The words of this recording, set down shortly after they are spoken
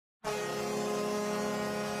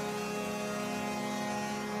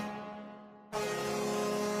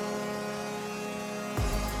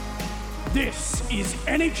This is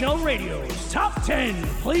NHL Radio's Top 10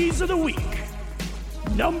 Plays of the Week.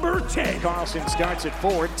 Number 10. Carlson starts it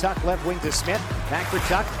forward. Tuck left wing to Smith. Back for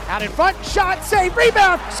Tuck. Out in front. Shot. Save.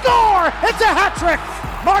 Rebound. Score. It's a hat trick.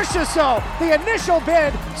 Marchessault, the initial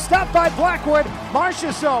bid, stopped by Blackwood.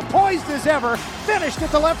 Marchessault, poised as ever, finished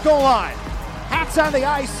at the left goal line. Hats on the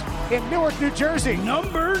ice in Newark, New Jersey.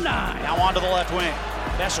 Number 9. Now on to the left wing.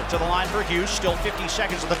 Besser to the line for Hughes. Still 50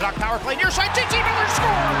 seconds of the Duck power play. Near side. JT Miller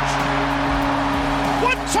scores!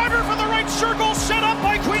 One-timer from the right circle set up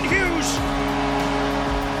by Quinn Hughes.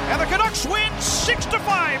 And the Canucks win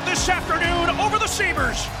 6-5 this afternoon over the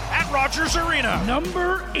Sabres at Rogers Arena.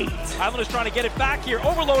 Number 8. Islanders trying to get it back here.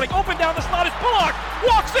 Overloading. Open down the slot is Pulock.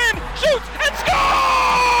 Walks in. Shoots and scores!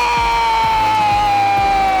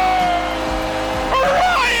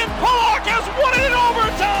 Ryan Pulock has won it in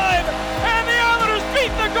overtime. And the Islanders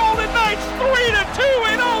beat the Golden Knights 3-2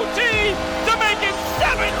 in OT to make it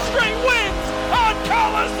 7 straight wins on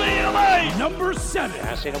Coliseum Ice. Number 7.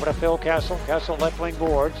 Passing over to Phil Kessel. Kessel left wing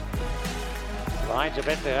boards. Lines a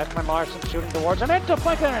bit to Ekman Larson shooting towards him. Into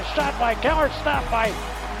play and a shot by Keller. Stopped by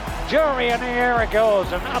Jarry, and in the air it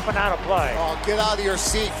goes and up and out of play. Oh, get out of your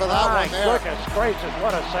seat for that My one there. goodness gracious,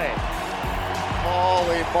 what a save.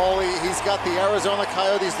 Holy moly, he's got the Arizona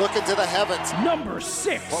Coyotes looking to the heavens. Number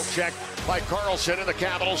 6. Poke check by Carlson, and the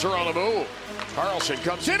Capitals are on the move. Carlson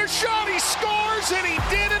comes in, a shot, he scores, and he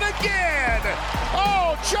did it again!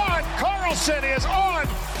 Oh, John Carlson is on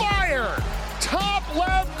fire! Top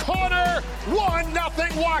left corner,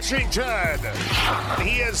 1-0 Washington.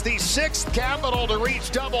 He is the 6th Capital to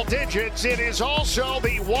reach double digits. It is also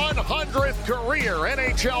the 100th career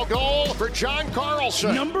NHL goal for John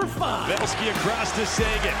Carlson. Number 5. Pavelski across to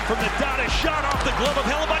Sagan. From the dot, a shot off the glove of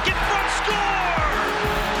Hellebuck in front, score!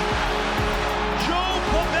 Joe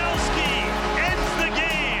Pavelski ends the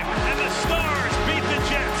game, and the Stars beat the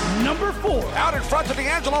Jets. Number 4. Out in front to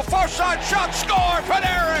D'Angelo, far side shot, score,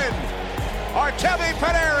 Panarin! Artemi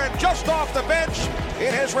Panarin just off the bench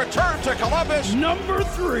in his return to Columbus. Number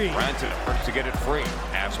 3. Branson works to get it free.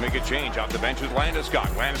 Avs make a change off the bench with Landeskog.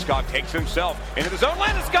 Landeskog takes himself into the zone.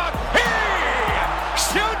 Landeskog, he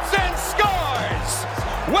shoots and scores!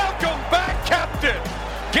 Welcome back, Captain!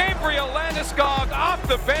 Gabriel Landeskog off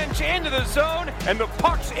the bench into the zone, and the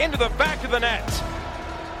puck's into the back of the net.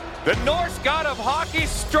 The Norse god of hockey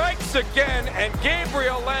strikes again, and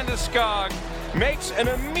Gabriel Landeskog makes an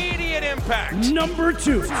immediate impact. Number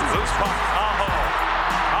 2. Loose puck, Aho.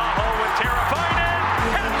 Aho with Teravainen.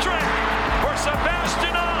 Hat-trick for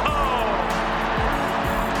Sebastian Aho.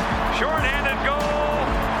 Short-handed goal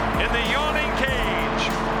in the yawning cage.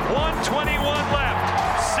 1:21 left.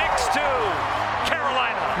 6-2.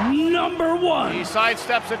 Carolina. Number 1. He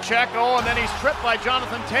sidesteps a check, and then he's tripped by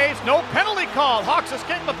Jonathan Toews. No penalty call. Hawks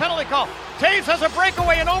escape the penalty call. Toews has a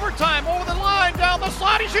breakaway in overtime over the line, down the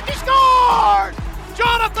slot. He scores!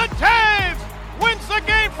 Jonathan Toews wins the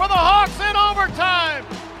game for the Hawks in overtime.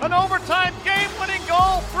 An overtime game-winning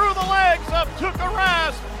goal through the legs of Tuukka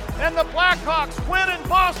Rask, and the Blackhawks win in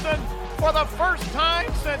Boston for the first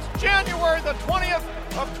time since January the 20th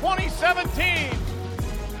of 2017.